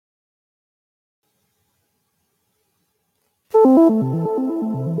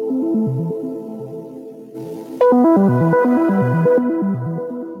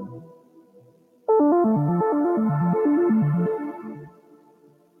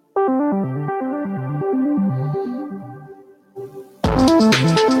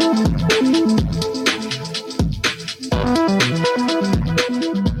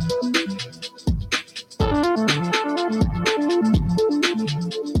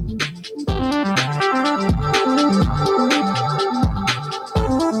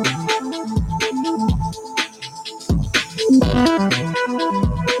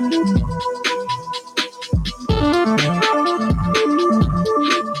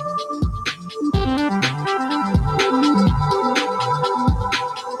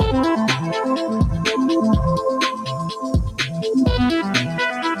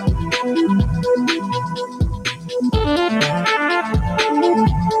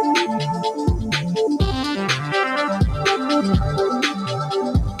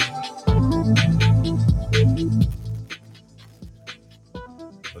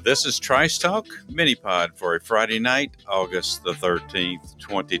This is Trice Talk Mini-Pod for a Friday night, August the 13th,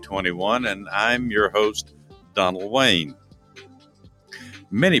 2021, and I'm your host, Donald Wayne.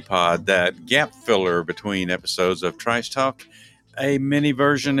 Mini-Pod, that gap filler between episodes of Trice Talk, a mini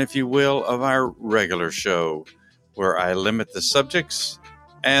version, if you will, of our regular show, where I limit the subjects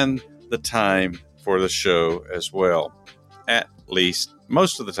and the time for the show as well, at least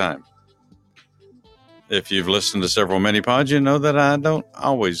most of the time. If you've listened to several mini-pods, you know that I don't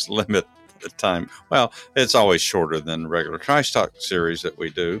always limit the time. Well, it's always shorter than the regular Trice Talk series that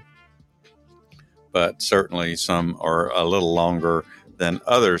we do, but certainly some are a little longer than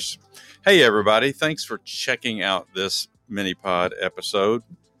others. Hey, everybody. Thanks for checking out this mini-pod episode.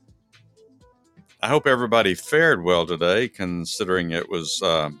 I hope everybody fared well today, considering it was,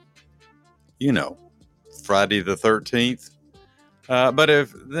 Friday the 13th. But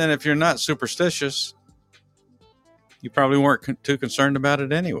if you're not superstitious, you probably weren't too concerned about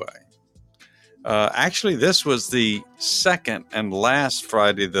it anyway. Actually, this was the second and last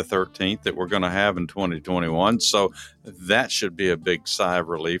Friday the 13th that we're going to have in 2021, so that should be a big sigh of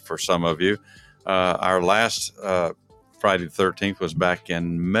relief for some of you. Our last Friday the 13th was back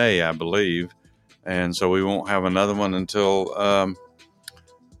in May, I believe, and so we won't have another one until,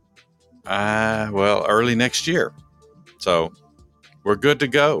 early next year. So we're good to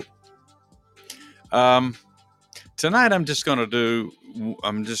go. Tonight, I'm just going to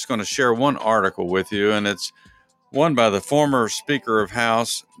share one article with you, and it's one by the former Speaker of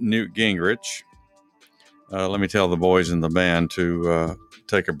House, Newt Gingrich. Let me tell the boys in the band to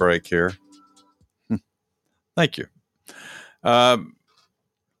take a break here. Thank you. The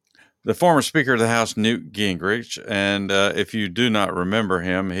former Speaker of the House, Newt Gingrich, and if you do not remember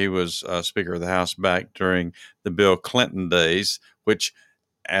him, he was Speaker of the House back during the Bill Clinton days, which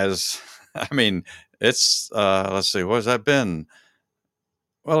it's, let's see, what has that been?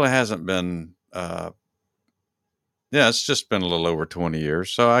 Well, it hasn't been, it's just been a little over 20 years.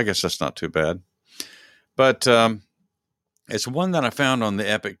 So I guess that's not too bad. But it's one that I found on the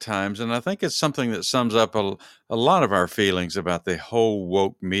Epic Times, and I think it's something that sums up a lot of our feelings about the whole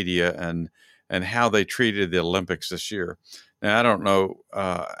woke media and how they treated the Olympics this year. Now, I don't know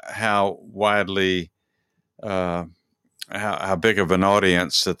how widely, how big of an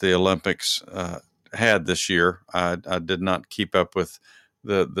audience that the Olympics had this year. I did not keep up with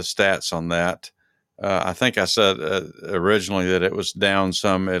the stats on that. I think I said originally that it was down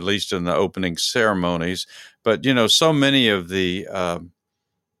some, at least in the opening ceremonies. But, so many of the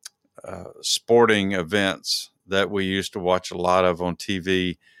sporting events that we used to watch a lot of on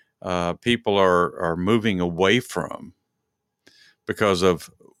TV, people are moving away from because of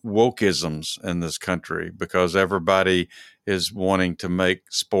wokeisms in this country, because everybody is wanting to make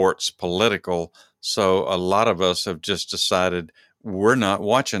sports political. So a lot of us have just decided we're not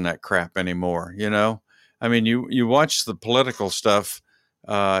watching that crap anymore. I mean, you watch the political stuff.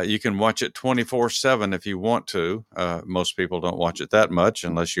 You can watch it 24/7 if you want to. Most people don't watch it that much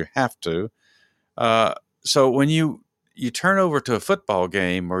unless you have to. So when you turn over to a football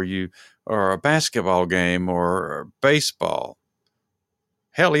game or a basketball game or baseball,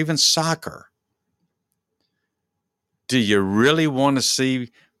 hell, even soccer, do you really want to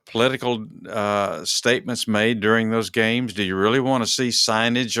see political statements made during those games? Do you really want to see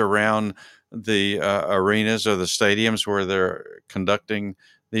signage around the arenas or the stadiums where they're conducting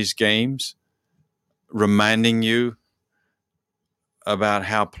these games, reminding you about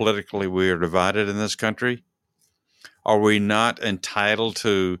how politically we are divided in this country? Are we not entitled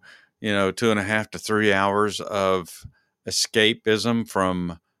to, 2.5 to 3 hours of escapism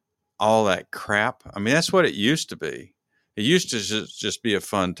from all that crap? I mean, that's what it used to be. It used to just be a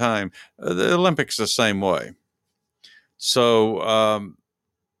fun time. The Olympics the same way. So,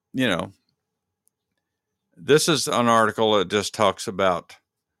 you know, this is an article that just talks about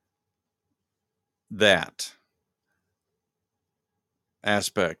that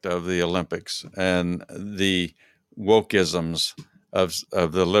aspect of the Olympics and the wokeisms of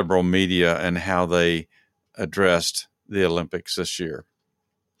the liberal media and how they addressed the Olympics this year.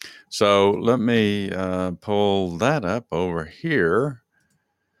 So let me pull that up over here.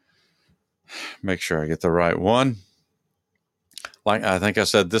 Make sure I get the right one. Like I think I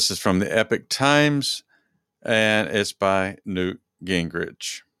said, this is from the Epic Times, and it's by Newt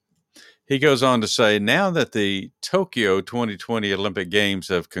Gingrich. He goes on to say, now that the Tokyo 2020 Olympic Games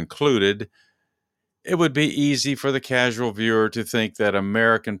have concluded, it would be easy for the casual viewer to think that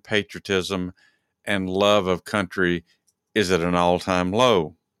American patriotism and love of country is at an all-time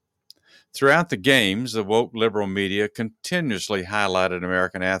low. Throughout the games, the woke liberal media continuously highlighted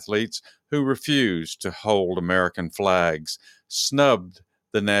American athletes who refused to hold American flags, snubbed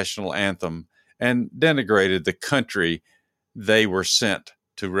the national anthem, and denigrated the country they were sent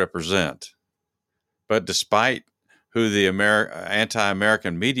to represent. But despite who the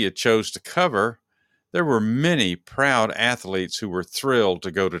anti-American media chose to cover, there were many proud athletes who were thrilled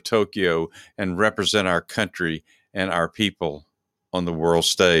to go to Tokyo and represent our country and our people on the world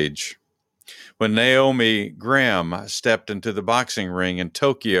stage. When Naomi Graham stepped into the boxing ring in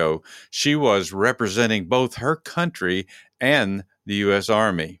Tokyo, she was representing both her country and the U.S.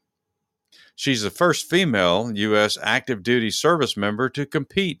 Army. She's the first female U.S. active duty service member to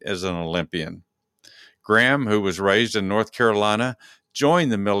compete as an Olympian. Graham, who was raised in North Carolina,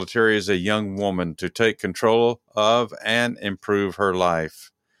 joined the military as a young woman to take control of and improve her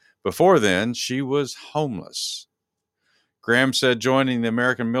life. Before then, she was homeless. Graham said joining the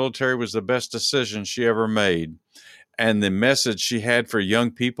American military was the best decision she ever made, and the message she had for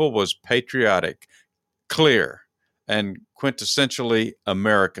young people was patriotic, clear, and quintessentially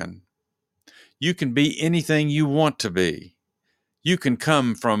American. You can be anything you want to be. You can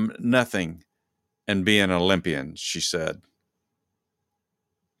come from nothing and be an Olympian, she said.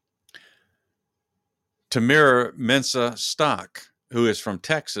 Tamira Mensah Stock, who is from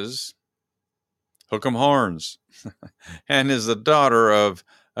Texas, hook 'em horns, and is the daughter of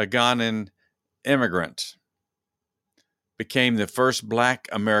a Ghanaian immigrant, became the first Black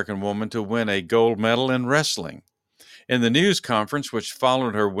American woman to win a gold medal in wrestling. In the news conference which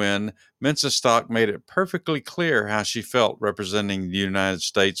followed her win, Mensah Stock made it perfectly clear how she felt representing the United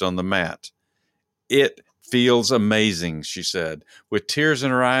States on the mat. It feels amazing, she said. With tears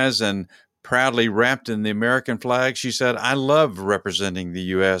in her eyes and proudly wrapped in the American flag, she said, I love representing the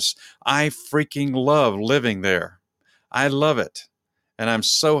U.S. I freaking love living there. I love it. And I'm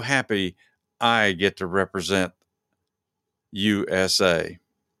so happy I get to represent USA.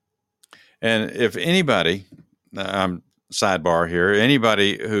 And if anybody, sidebar here,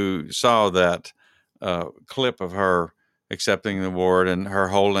 anybody who saw that clip of her accepting the award and her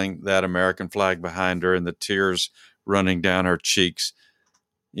holding that American flag behind her and the tears running down her cheeks,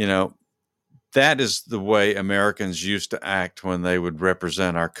 you know, that is the way Americans used to act when they would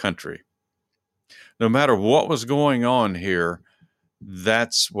represent our country. No matter what was going on here,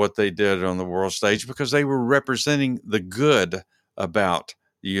 that's what they did on the world stage because they were representing the good about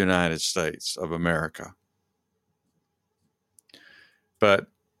the United States of America. But,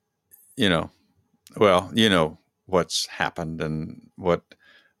 you know, what's happened and what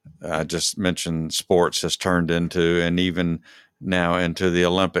I just mentioned sports has turned into, and even now into the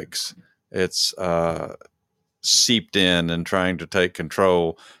Olympics. It's seeped in and trying to take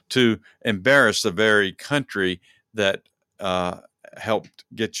control to embarrass the very country that helped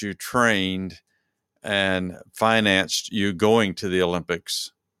get you trained and financed you going to the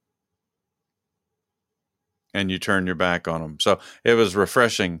Olympics, and you turn your back on them. So it was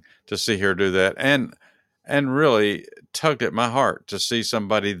refreshing to see her do that, and really tugged at my heart to see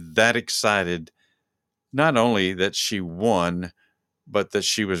somebody that excited, not only that she won, but that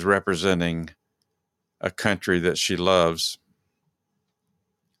she was representing a country that she loves.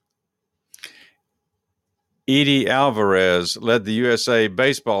 Edie Alvarez led the USA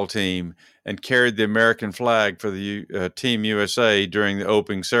baseball team and carried the American flag for the Team USA during the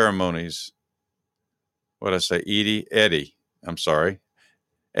opening ceremonies. What did I say?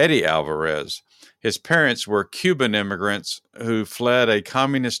 Eddie Alvarez. His parents were Cuban immigrants who fled a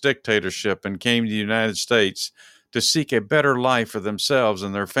communist dictatorship and came to the United States to seek a better life for themselves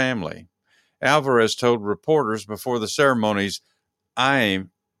and their family. Alvarez told reporters before the ceremonies, I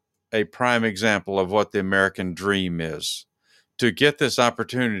am a prime example of what the American dream is. to get this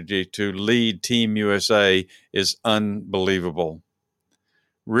opportunity to lead Team USA is unbelievable.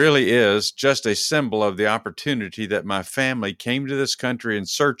 Really is just a symbol of the opportunity that my family came to this country in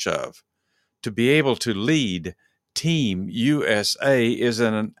search of. To be able to lead Team USA is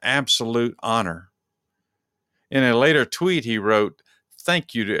an absolute honor. In a later tweet, he wrote,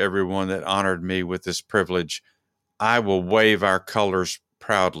 "Thank you to everyone that honored me with this privilege. I will wave our colors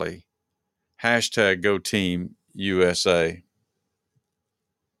proudly. Hashtag Go Team USA."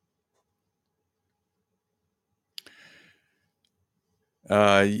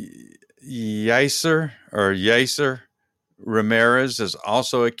 Yaser Ramirez is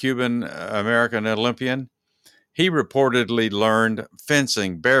also a Cuban American Olympian. He reportedly learned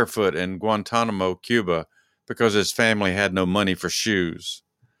fencing barefoot in Guantanamo, Cuba, because his family had no money for shoes,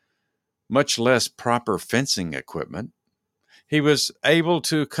 much less proper fencing equipment. He was able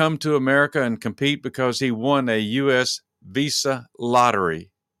to come to America and compete because he won a U.S. visa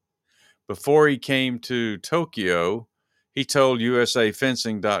lottery. Before he came to Tokyo, he told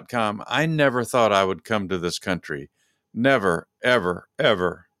USAFencing.com, "I never thought I would come to this country. Never, ever,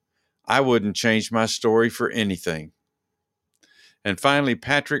 ever. I wouldn't change my story for anything." And finally,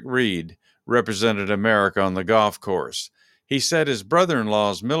 Patrick Reed represented America on the golf course. He said his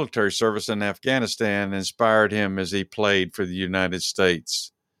brother-in-law's military service in Afghanistan inspired him as he played for the United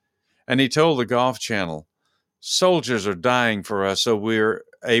States. And he told the Golf Channel, "Soldiers are dying for us so we're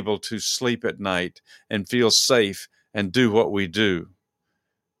able to sleep at night and feel safe and do what we do.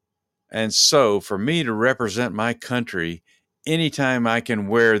 And so for me to represent my country, anytime I can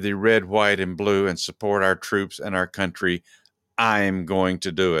wear the red, white, and blue and support our troops and our country, I'm going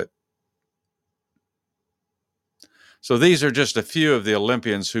to do it." So these are just a few of the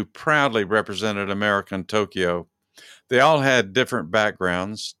Olympians who proudly represented America in Tokyo. They all had different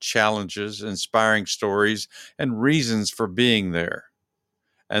backgrounds, challenges, inspiring stories, and reasons for being there.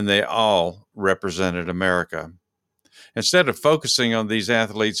 And they all represented America. Instead of focusing on these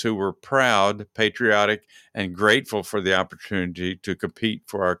athletes who were proud, patriotic, and grateful for the opportunity to compete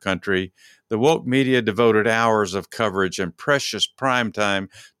for our country, the woke media devoted hours of coverage and precious prime time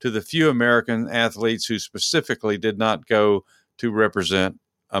to the few American athletes who specifically did not go to represent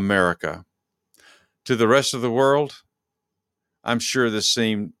America. To the rest of the world, I'm sure this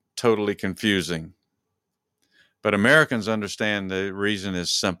seemed totally confusing. But Americans understand the reason is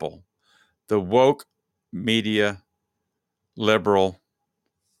simple. The woke media the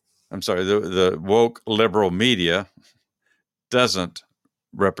woke liberal media doesn't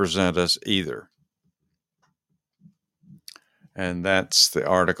represent us either. And that's the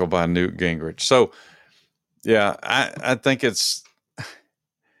article by Newt Gingrich. So, yeah, I think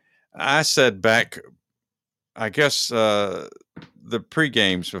I said back, I guess, the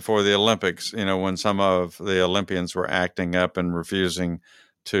pre-games before the Olympics, when some of the Olympians were acting up and refusing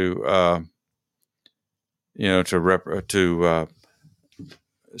to, to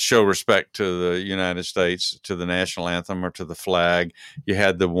show respect to the United States, to the national anthem, or to the flag. You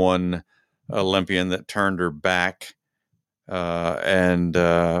had the one Olympian that turned her back and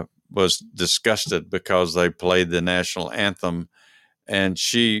was disgusted because they played the national anthem, and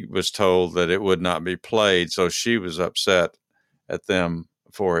she was told that it would not be played. So she was upset at them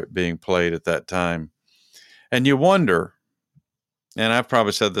for it being played at that time. And you wonder, and I've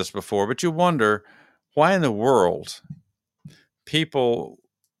probably said this before, but you wonder why in the world people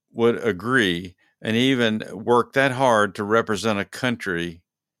would agree and even work that hard to represent a country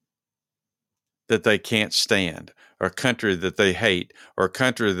that they can't stand, or a country that they hate, or a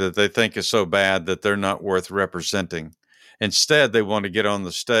country that they think is so bad that they're not worth representing. Instead, they want to get on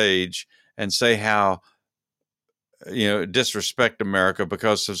the stage and say how, disrespect America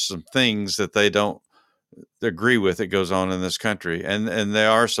because of some things that they don't agree with that goes on in this country. And there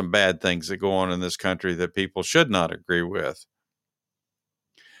are some bad things that go on in this country that people should not agree with.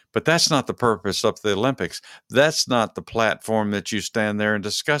 But that's not the purpose of the Olympics. That's not the platform that you stand there and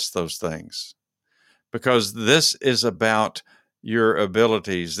discuss those things. Because this is about your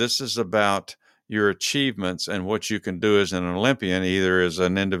abilities. This is about your achievements and what you can do as an Olympian, either as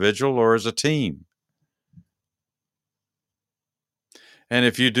an individual or as a team. And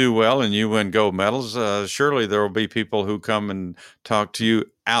if you do well and you win gold medals, surely there will be people who come and talk to you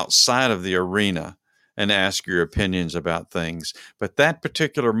outside of the arena and ask your opinions about things. But that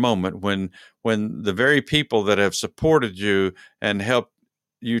particular moment when the very people that have supported you and helped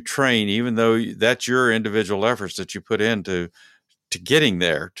you train, even though that's your individual efforts that you put into getting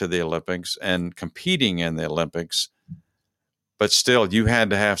there to the Olympics and competing in the Olympics, but still you had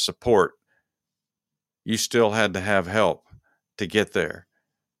to have support. You still had to have help to get there.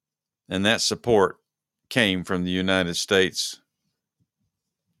 And that support came from the United States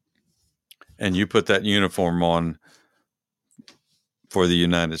and you put that uniform on for the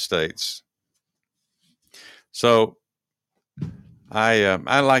United States. So I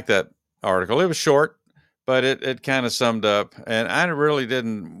like that article. It was short, but it kind of summed up. And I really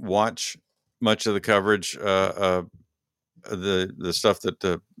didn't watch much of the coverage, the stuff that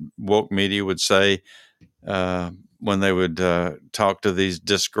the woke media would say when they would talk to these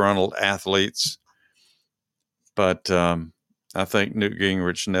disgruntled athletes. But I think Newt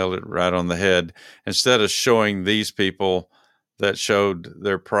Gingrich nailed it right on the head. Instead of showing these people that showed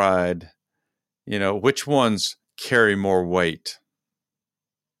their pride, which ones carry more weight?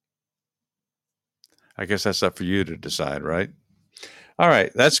 I guess that's up for you to decide, right? All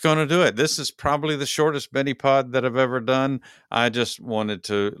right, that's going to do it. This is probably the shortest mini pod that I've ever done. I just wanted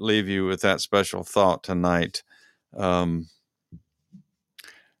to leave you with that special thought tonight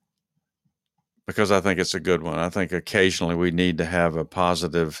because I think it's a good one. I think occasionally we need to have a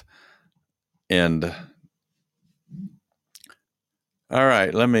positive end. All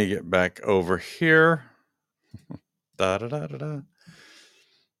right, let me get back over here.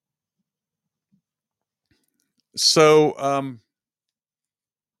 So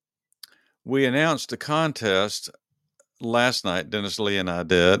we announced a contest last night, Dennis Lee and I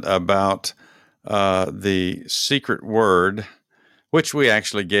did, about the secret word, which we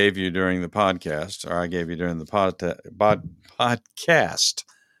actually gave you during the podcast, or I gave you during the podcast.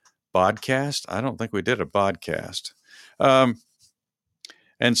 Podcast? I don't think we did a podcast.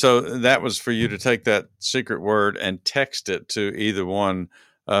 And so that was for you to take that secret word and text it to either one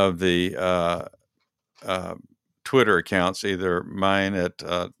of the Twitter accounts, either mine at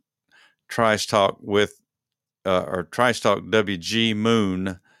Trice Talk with or Trice Talk WG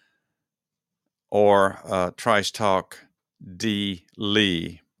Moon or Trice Talk D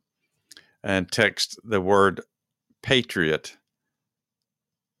Lee, and text the word Patriot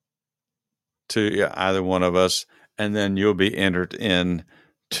to either one of us, and then you'll be entered in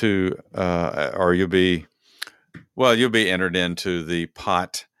to, or you'll be entered into the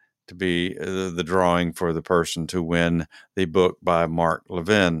pot to be the drawing for the person to win the book by Mark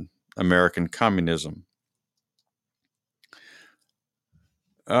Levin, American Communism.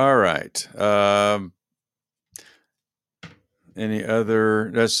 All right. Any other?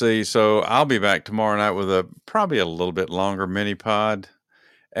 Let's see. So I'll be back tomorrow night with probably a little bit longer mini pod.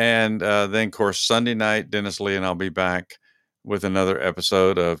 And then, of course, Sunday night, Dennis Lee and I'll be back with another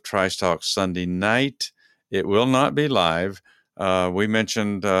episode of Trice Talk Sunday night. It will not be live. We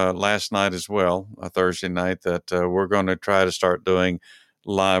mentioned last night as well, a Thursday night, that we're going to try to start doing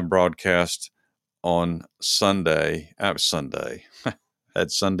live broadcast on Sunday. Sunday.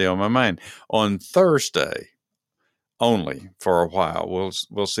 Had Sunday on my mind. On Thursday only for a while.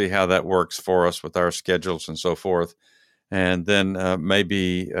 We'll see how that works for us with our schedules and so forth. And then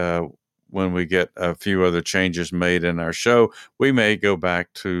maybe when we get a few other changes made in our show, we may go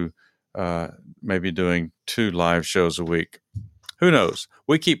back to maybe doing 2 live shows a week. Who knows?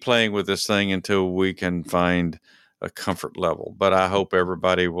 We keep playing with this thing until we can find a comfort level. But I hope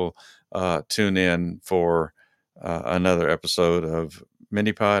everybody will tune in for another episode of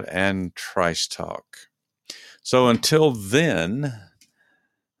Minipod and Trice Talk. So until then,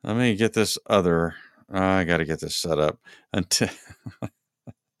 let me get this other... I got to get this set up. Until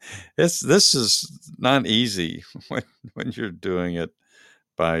this is not easy when you're doing it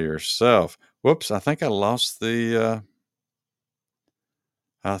by yourself. Whoops! I think I lost the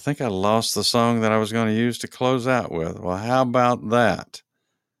song that I was going to use to close out with. Well, how about that?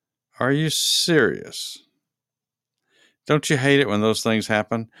 Are you serious? Don't you hate it when those things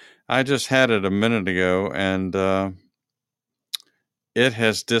happen? I just had it a minute ago, and it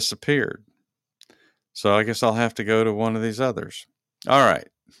has disappeared. So I guess I'll have to go to one of these others. All right.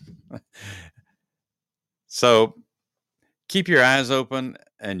 So keep your eyes open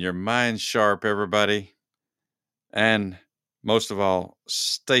and your mind sharp, everybody. And most of all,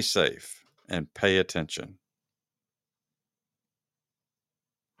 stay safe and pay attention.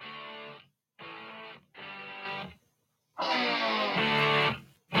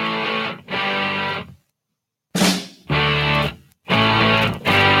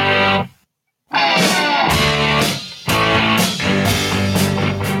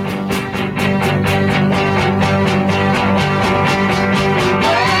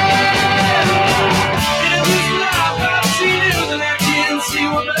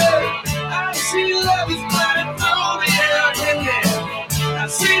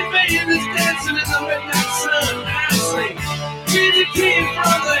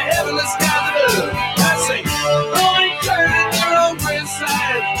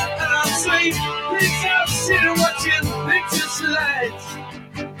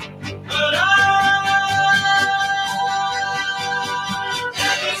 But